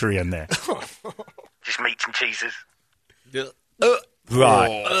charcuterie in there. Just meats and cheeses.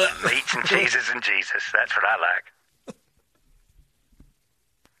 Right. Meats and cheeses and Jesus. That's what I like.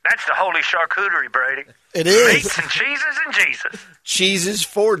 That's the holy charcuterie, Brady. It is. Meats and cheeses and Jesus. Cheeses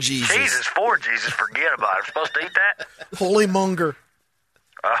for Jesus. Cheeses for Jesus. Forget about it. I'm supposed to eat that? Holy monger.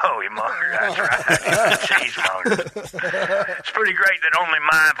 Oh, you monger. That's right. Cheesemonger. It's pretty great that only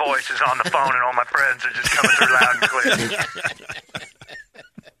my voice is on the phone and all my friends are just coming through loud and clear.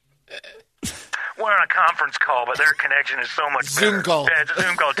 We're on a conference call, but their connection is so much better. Zoom call. Yeah, it's a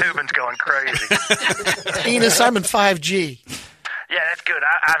Zoom call. Tubin's going crazy. Enos, I'm in 5G. Yeah, that's good.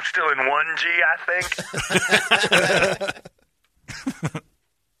 I'm still in 1G, I think.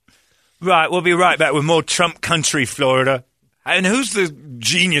 Right, we'll be right back with more Trump country, Florida. And who's the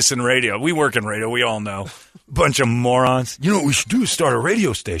genius in radio? We work in radio, we all know. Bunch of morons. You know what we should do is start a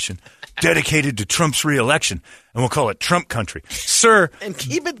radio station dedicated to Trump's re-election, and we'll call it Trump country. Sir, and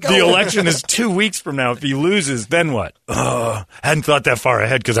keep it going. The election is 2 weeks from now. If he loses, then what? Hadn't thought that far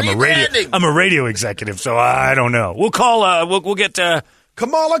ahead because I'm a radio executive, so I don't know. We'll call, we'll get,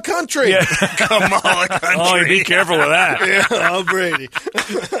 Kamala Country. Yeah. Kamala Country. Oh, be careful with that. Yeah, oh, Brady.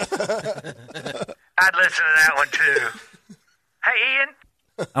 I'd listen to that one, too. Hey,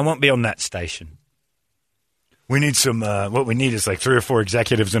 Ian. I won't be on that station. We need some, what we need is like 3 or 4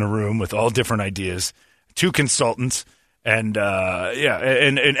 executives in a room with all different ideas, 2 consultants, and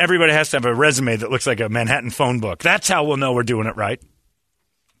and everybody has to have a resume that looks like a Manhattan phone book. That's how we'll know we're doing it right.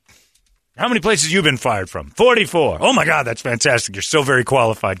 How many places have you been fired from? 44. Oh, my God, that's fantastic. You're so very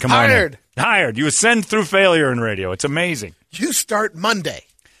qualified. Come on in. Hired. You ascend through failure in radio. It's amazing. You start Monday.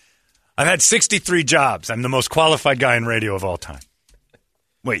 I've had 63 jobs. I'm the most qualified guy in radio of all time.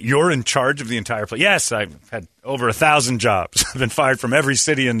 Wait, you're in charge of the entire place? Yes, I've had over 1,000 jobs. I've been fired from every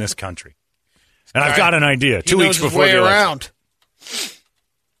city in this country. And I've got an idea. 2 weeks before the election.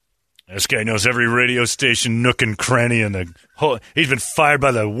 This guy knows every radio station, nook and cranny, and the whole. He's been fired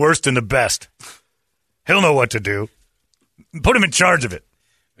by the worst and the best. He'll know what to do. Put him in charge of it.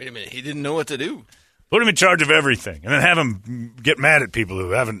 Wait a minute. He didn't know what to do. Put him in charge of everything, and then have him get mad at people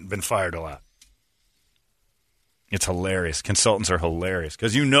who haven't been fired a lot. It's hilarious. Consultants are hilarious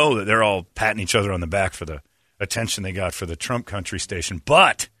because you know that they're all patting each other on the back for the attention they got for the Trump country station.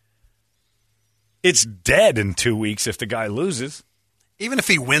 But it's dead in 2 weeks if the guy loses. Even if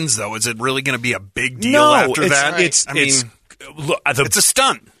he wins, though, is it really going to be a big deal after that? It's a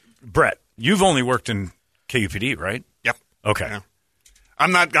stunt. Brett, you've only worked in KUPD, right? Yep. Okay. Yeah.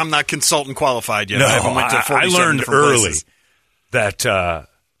 I'm not consultant qualified yet. No, I haven't went to 47 I learned early places. that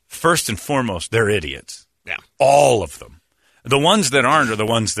first and foremost, they're idiots. Yeah. All of them. The ones that aren't are the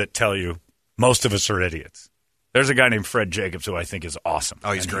ones that tell you most of us are idiots. There's a guy named Fred Jacobs who I think is awesome.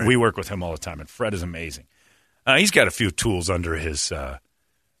 Oh, he's great. We work with him all the time, and Fred is amazing. He's got a few tools under his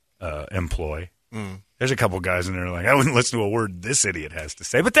employ. There's a couple guys in there like, I wouldn't listen to a word this idiot has to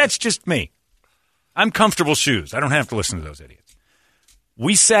say, but that's just me. I'm comfortable shoes. I don't have to listen to those idiots.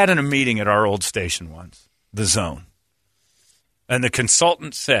 We sat in a meeting at our old station once, The Zone, and the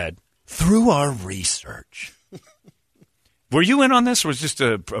consultant said, through our research. Were you in on this, or was it just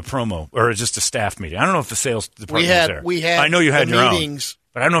a promo, or just a staff meeting? I don't know if the sales department was there. We had. I know you had your meetings. Own,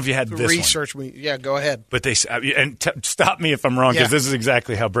 but I don't know if you had this research. One. Yeah, go ahead. But they stop me if I'm wrong, because this is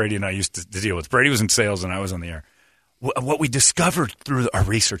exactly how Brady and I used to deal with. Brady was in sales, and I was on the air. What we discovered through our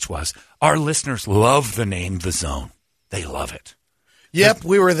research was our listeners love the name The Zone. They love it. Yep,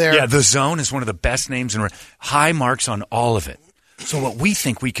 we were there. Yeah, The Zone is one of the best names, and high marks on all of it. So what we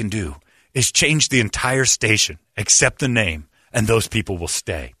think we can do is change the entire station, except the name, and those people will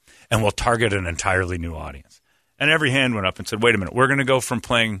stay, and we'll target an entirely new audience. And every hand went up and said, wait a minute, we're going to go from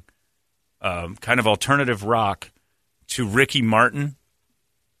playing kind of alternative rock to Ricky Martin,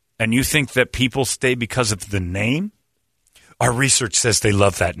 and you think that people stay because of the name? Our research says they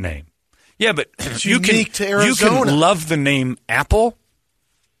love that name. Yeah, but you can love the name Apple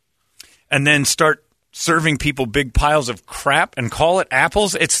and then start serving people big piles of crap and call it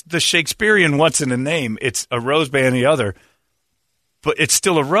apples. It's the Shakespearean what's in a name. It's a rose by any other, but it's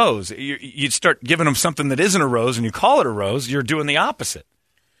still a rose. You start giving them something that isn't a rose and you call it a rose, you're doing the opposite.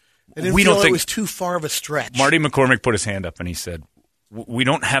 I didn't feel it was too far of a stretch. Marty McCormick put his hand up and he said, we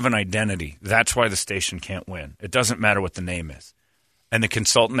don't have an identity. That's why the station can't win. It doesn't matter what the name is. And the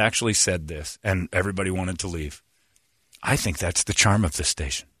consultant actually said this, and everybody wanted to leave. I think that's the charm of this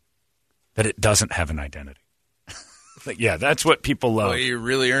station, that it doesn't have an identity. Yeah, that's what people love. Well, you're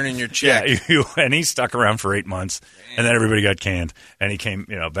really earning your check. Yeah, and he stuck around for 8 months, and then everybody got canned. And he came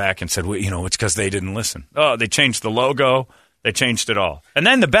back and said, well, it's because they didn't listen. Oh, they changed the logo. They changed it all. And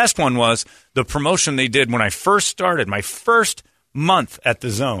then the best one was the promotion they did when I first started, my first month at the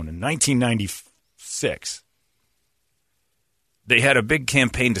Zone in 1996. They had a big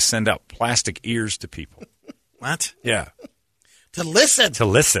campaign to send out plastic ears to people. What? Yeah. To listen.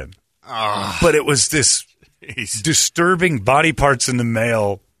 Oh. But it was this disturbing body parts in the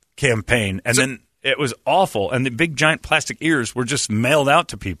mail campaign. And then it was awful. And the big giant plastic ears were just mailed out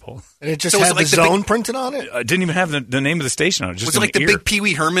to people. And it just had the Zone printed on it? It didn't even have the name of the station on it. Just was it like the big Pee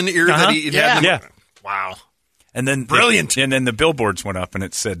Wee Herman ear that he had? Yeah. Wow. And then brilliant. And then the billboards went up and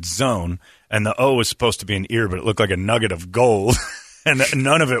it said Zone. And the O was supposed to be an ear, but it looked like a nugget of gold. And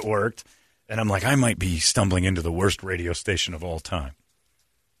none of it worked. And I'm like, I might be stumbling into the worst radio station of all time.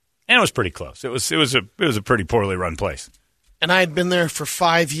 And it was pretty close. It was a pretty poorly run place. And I had been there for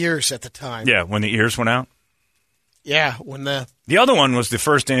 5 years at the time. Yeah, when the ears went out? Yeah, when the other one was the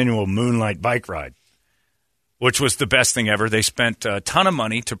first annual Moonlight Bike Ride, which was the best thing ever. They spent a ton of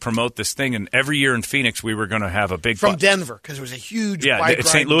money to promote this thing, and every year in Phoenix we were going to have a big from Denver, because it was a huge bike ride.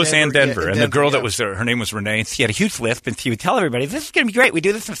 St. Louis and Denver. And the girl that was there, her name was Renee. She had a huge lisp, and she would tell everybody, this is going to be great. We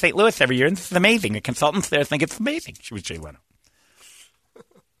do this in St. Louis every year, and this is amazing. The consultants there think it's amazing. She was Jay Leno.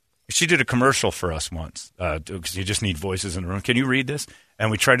 She did a commercial for us once, because you just need voices in the room. Can you read this?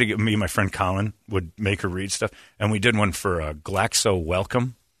 And we tried to get me and my friend Colin would make her read stuff. And we did one for Glaxo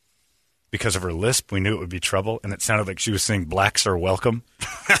Welcome. Because of her lisp, we knew it would be trouble. And it sounded like she was saying blacks are welcome.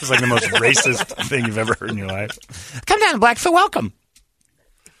 It was like the most racist thing you've ever heard in your life. Come down, blacks are welcome.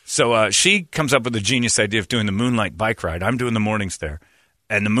 So she comes up with the genius idea of doing the Moonlight Bike Ride. I'm doing the mornings there.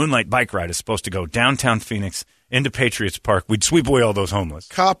 And the Moonlight Bike Ride is supposed to go downtown Phoenix into Patriots Park. We'd sweep away all those homeless.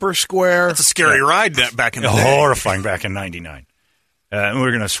 Copper Square. That's a scary ride back in the day. Horrifying back in 99. And we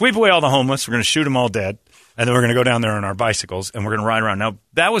were going to sweep away all the homeless. We're going to shoot them all dead. And then we're going to go down there on our bicycles, and we're going to ride around. Now,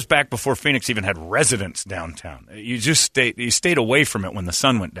 that was back before Phoenix even had residents downtown. You stayed away from it when the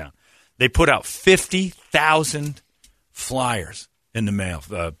sun went down. They put out 50,000 flyers in the mail,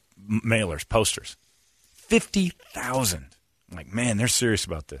 mailers, posters. 50,000. I'm like, man, they're serious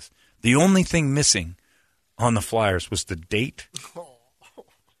about this. The only thing missing on the flyers was the date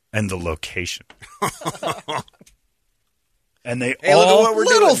and the location. And they look at what we're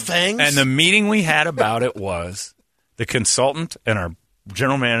doing. Things. And the meeting we had about it was the consultant and our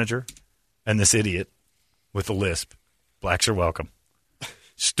general manager and this idiot with the lisp, blacks are welcome,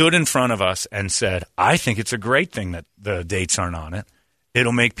 stood in front of us and said, I think it's a great thing that the dates aren't on it.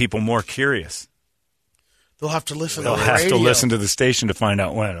 It'll make people more curious. They'll have to listen They'll to the have radio. to listen to the station to find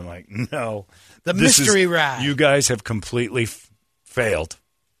out when. I'm like, no. The mystery ride. You guys have completely failed.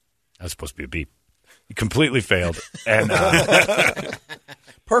 That was supposed to be a beep. You completely failed. And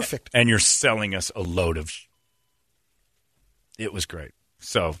perfect. And you're selling us a load of It was great.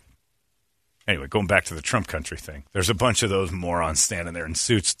 So, anyway, going back to the Trump country thing. There's a bunch of those morons standing there in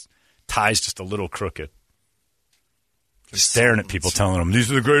suits, ties just a little crooked. Just staring at people, telling them,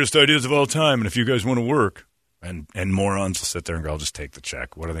 these are the greatest ideas of all time, and if you guys want to work. And morons will sit there and go, I'll just take the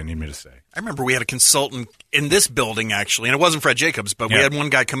check. What do they need me to say? I remember we had a consultant in this building, actually, and it wasn't Fred Jacobs, but we had one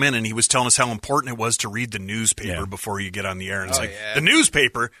guy come in, and he was telling us how important it was to read the newspaper before you get on the air. And it's the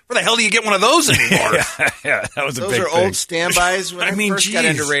newspaper? Where the hell do you get one of those anymore? That was a those big are thing. Old standbys. When I first got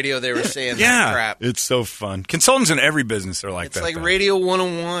into radio, they were saying that crap. It's so fun. Consultants in every business are like it's that. It's like Radio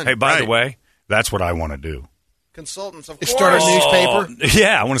 101. Hey, by the way, that's what I want to do. Consultants, of course. Start a newspaper?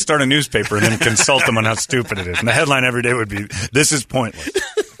 Yeah, I want to start a newspaper and then consult them on how stupid it is. And the headline every day would be, this is pointless.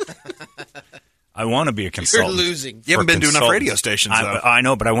 I want to be a consultant. You're losing. You haven't been to enough radio stations, though. I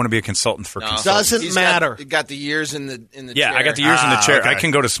know, but I want to be a consultant for consultants. Doesn't matter. You got the years in the chair. Yeah, I got the years in the chair. Okay. I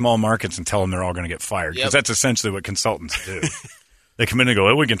can go to small markets and tell them they're all going to get fired because that's essentially what consultants do. They come in and go,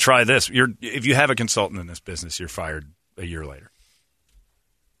 "Oh, we can try this." If you have a consultant in this business, you're fired a year later.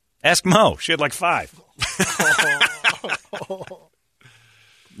 Ask Mo. She had like 5.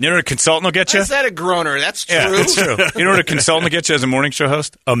 You know what a consultant will get you? Is that a groaner? That's true. Yeah, that's true. You know what a consultant will get you as a morning show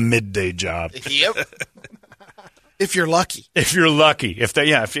host? A midday job. Yep. If you're lucky. If you're lucky.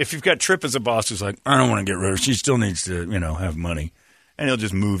 If you've got Tripp as a boss who's like, I don't want to get rid of her. She still needs to, have money. And he'll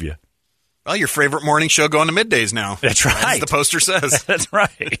just move you. Well, your favorite morning show going to middays now. That's right. As the poster says. That's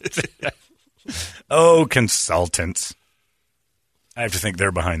right. Oh, consultants. I have to think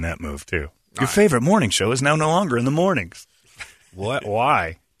they're behind that move, too. Your favorite morning show is now no longer in the mornings. What?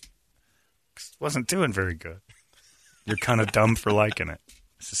 Why? It wasn't doing very good. You're kind of dumb for liking it.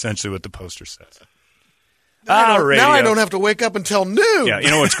 It's essentially what the poster says. Now I don't have to wake up until noon. Yeah, you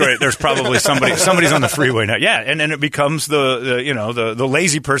know what's great? There's probably somebody's on the freeway now. Yeah, and then it becomes the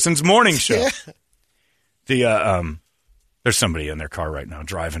lazy person's morning show. Yeah. There's somebody in their car right now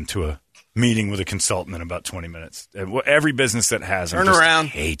driving to a meeting with a consultant in about 20 minutes. Every business that has them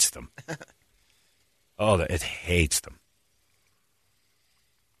hates them. It hates them.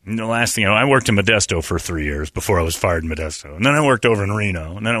 And the last thing, I worked in Modesto for 3 years before I was fired in Modesto. And then I worked over in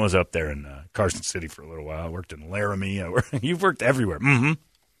Reno. And then I was up there in Carson City for a little while. I worked in Laramie. You've worked everywhere. Mm-hmm.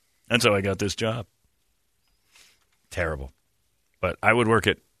 That's how I got this job. Terrible. But I would work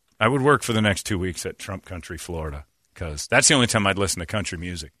for the next 2 weeks at Trump Country, Florida, because that's the only time I'd listen to country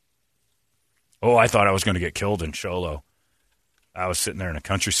music. Oh, I thought I was going to get killed in Sholo. I was sitting there and a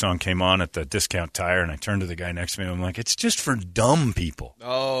country song came on at the Discount Tire, and I turned to the guy next to me and I'm like, it's just for dumb people.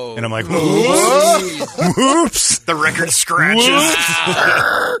 Oh. And I'm like, whoops. The record scratches.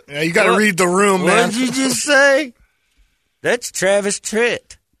 Yeah, you got to read the room, man. What did you just say? That's Travis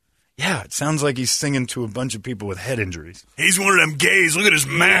Tritt. Yeah, it sounds like he's singing to a bunch of people with head injuries. He's one of them gays. Look at his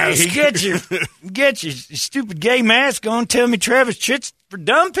mask. Get your stupid gay mask on. Tell me Travis Tritt's for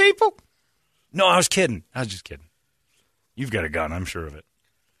dumb people? No, I was kidding. I was just kidding. You've got a gun, I'm sure of it.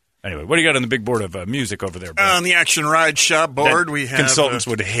 Anyway, what do you got on the big board of music over there, Brad? On the Action Ride Shop board, we have... Consultants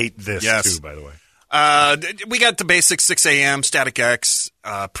would hate this, too, by the way. We got the basic 6 a.m., Static X,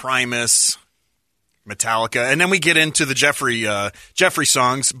 Primus, Metallica, and then we get into the Jeffrey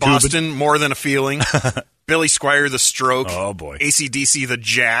songs. Boston, More Than a Feeling, Billy Squier, The Stroke, oh boy, AC/DC, The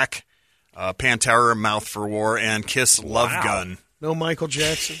Jack, Pantera, Mouth for War, and Kiss, Love Gun. No Michael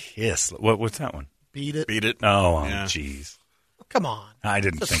Jackson. Kiss. What's that one? Beat It. Beat It. Oh, jeez. Come on. I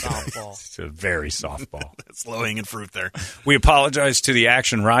didn't think of it. It's a very softball. That's low-hanging fruit there. We apologize to the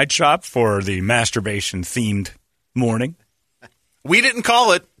Action Ride Shop for the masturbation-themed morning. We didn't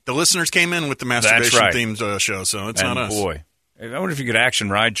call it. The listeners came in with the masturbation-themed show, so it's not us. Boy, I wonder if you could Action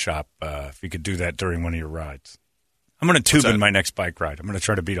Ride Shop, if you could do that during one of your rides. I'm going to tube in my next bike ride. I'm going to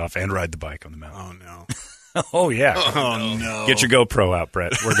try to beat off and ride the bike on the mountain. Oh, no. Oh, yeah. Oh, no. Get your GoPro out,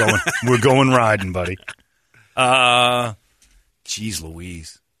 Brett. We're going riding, buddy. Jeez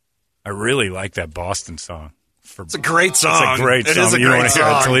Louise. I really like that Boston song. It's a great song. It's a great song. It is a you don't great want to hear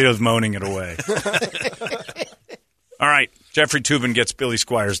song. it. Toledo's moaning it away. All right. Jeffrey Toobin gets Billy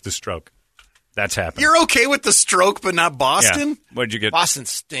Squier's The Stroke. That's happening. You're okay with The Stroke, but not Boston? Yeah. What'd you get? Boston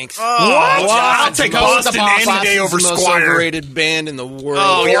stinks. Oh, what? I'll take Boston any day over Boston's the most Squire. overrated band in the world.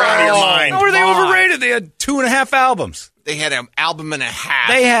 Oh, you're out of your mind. How were they overrated? They had 2.5 albums. They had an album and a half.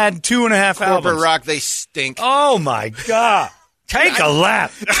 They had 2.5 albums. Corporate Rock, they stink. Oh, my God. Take a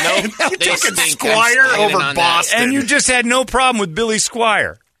lap. Nope, You're taking Squire over Boston. And you just had no problem with Billy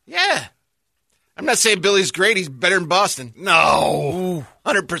Squier. Yeah. I'm not saying Billy's great. He's better than Boston. No.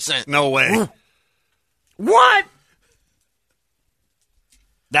 100%. No way. What?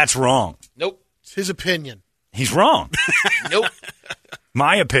 That's wrong. Nope. It's his opinion. He's wrong. Nope.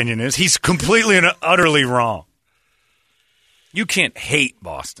 My opinion is he's completely and utterly wrong. You can't hate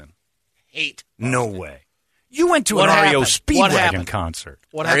Boston. Hate. No way. You went to an REO Speedwagon concert.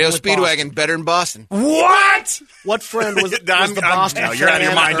 REO Speedwagon better than Boston. What? What friend was the Boston no, you're out of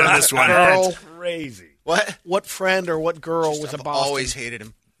your mind on this one. Girl? That's crazy. What friend or what girl was a Boston? Always hated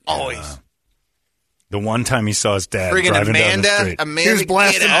him. Always. The one time he saw his dad Friggin' driving down the street. Amanda. He was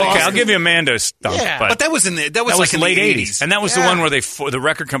blasting get out. Boston. Okay, I'll give you Amanda's stunk. Yeah. But that was in the that was like late in the 80s. And that was the one where the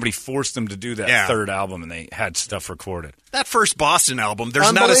record company forced them to do that third album, and they had stuff recorded. That first Boston album,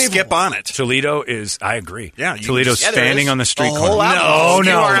 there's not a skip on it. Toledo is, I agree. Yeah, Toledo's standing on the street corner. No,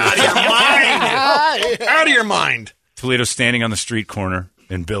 You are out of your mind. Out of your mind. Toledo's standing on the street corner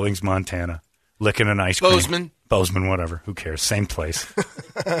in Billings, Montana, licking an ice cream. Bozeman, whatever. Who cares? Same place.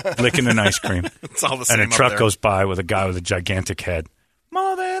 Licking an ice cream. It's all the same. And a truck goes by with a guy with a gigantic head.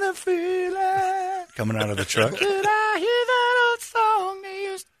 More than a feeling. Coming out of the truck. Did I hear that old song they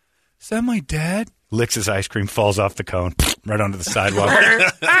used? Is that my dad? Licks his ice cream, falls off the cone, right onto the sidewalk.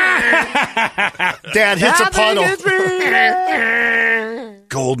 Dad hits a puddle.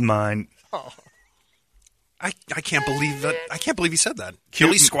 Gold mine. Oh. I can't believe that. I can't believe he said that.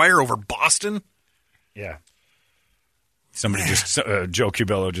 Billy Squier over Boston? Yeah. Somebody Joe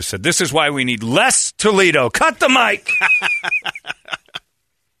Cubello just said, this is why we need less Toledo. Cut the mic.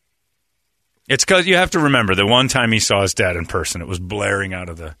 It's because you have to remember the one time he saw his dad in person, it was blaring out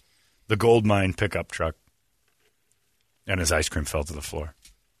of the gold mine pickup truck. And his ice cream fell to the floor.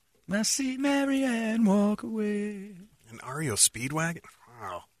 I see Marianne walk away. An REO Speedwagon?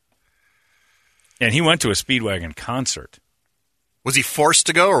 Wow. And he went to a Speedwagon concert. Was he forced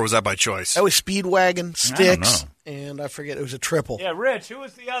to go, or was that by choice? That was Speedwagon, Styx, and I forget, it was a triple. Yeah, Rich, who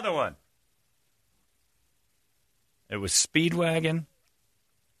was the other one? It was Speedwagon.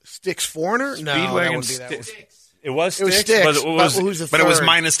 Styx Foreigner? Speedwagon, no, that wouldn't be that one. It was Styx? It was Styx, but it was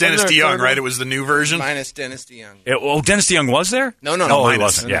minus Dennis DeYoung, right? It was the new version? Minus Dennis DeYoung. Dennis DeYoung was there? No. Oh, he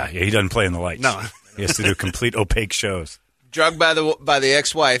wasn't. Yeah, he doesn't play in the lights. No. He has to do complete opaque shows. Drugged by the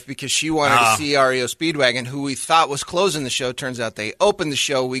ex-wife because she wanted to see REO Speedwagon, who we thought was closing the show. Turns out they opened the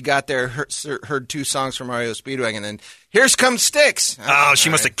show. We got there, heard 2 songs from REO Speedwagon, and here's comes Styx. She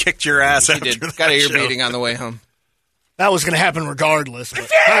must have kicked your ass after She did. Got a ear beating on the way home. That was going to happen regardless. 100%. So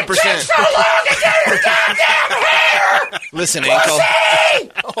long to get your goddamn hair! Listen, Ankle.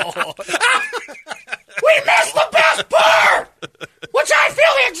 We missed the best part! Which I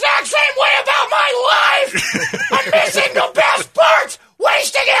feel the exact same way about my life! I'm missing the best parts!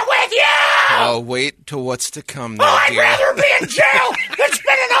 Wasting it with you! Oh, wait till what's to come now, I'd dear. rather be in jail than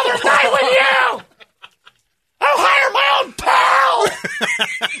spend another night with you! I'll hire my own pal!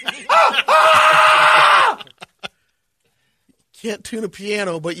 Can't tune a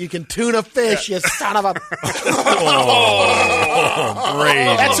piano, but you can tune a fish, you son of a... Brady.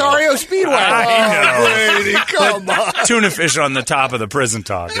 That's REO Speedway. I know. Brady, come on. Tuna fish on the top of the prison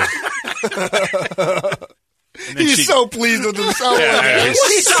talk. He's so pleased with himself. Yeah, he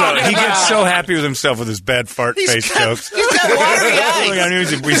gets so happy with himself with his bad fart face jokes. He's got watery eyes.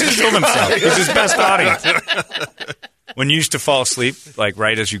 He's killed himself. He's his best audience. When you used to fall asleep, like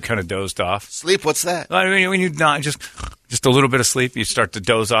right as you kind of dozed off. Sleep, what's that? I mean, when you not just a little bit of sleep, you start to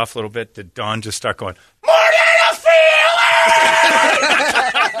doze off a little bit. Did Dawn just start going, more than a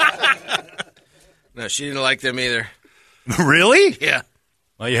feeling? No, she didn't like them either. Really? Yeah.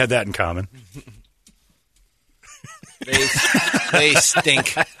 Well, you had that in common. They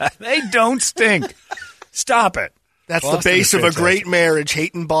stink. They don't stink. Stop it. That's Boston the base of a fantastic. great marriage,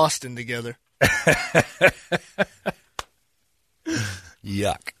 hating Boston together.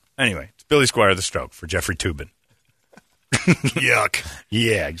 Yuck. Anyway, it's Billy Squier, The Stroke for Jeffrey Toobin. Yuck.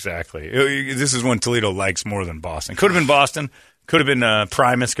 Yeah, exactly. This is one Toledo likes more than Boston. Could have been Boston. Could have been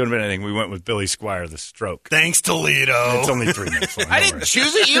Primus. Could have been anything. We went with Billy Squier, The Stroke. Thanks, Toledo. It's only 3 minutes long. I didn't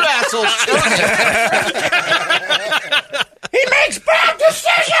choose it. You assholes chose it. He makes bad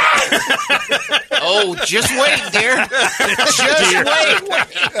decisions! Oh, just wait, dear. Just wait.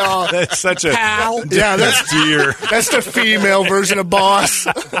 Oh, That's such a pal. Yeah, that's dear. That's the female version of boss.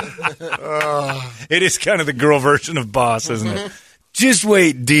 It is kind of the girl version of Boss, isn't it? Just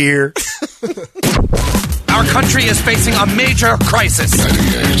wait, dear. Our country is facing a major crisis.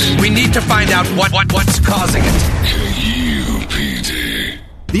 We need to find out what's causing it. KUPD.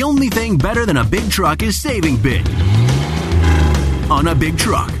 The only thing better than a big truck is saving big. On a big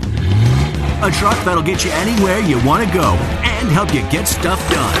truck. A truck that'll get you anywhere you want to go and help you get stuff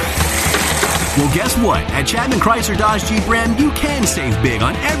done. Well, guess what? At Chapman Chrysler Dodge Jeep Ram, you can save big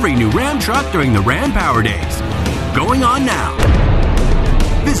on every new Ram truck during the Ram Power Days. Going on now.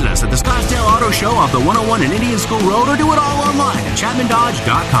 Visit us at the Scottsdale Auto Show off the 101 and Indian School Road, or do it all online at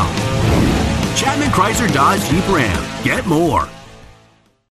ChapmanDodge.com. Chapman Chrysler Dodge Jeep Ram. Get more.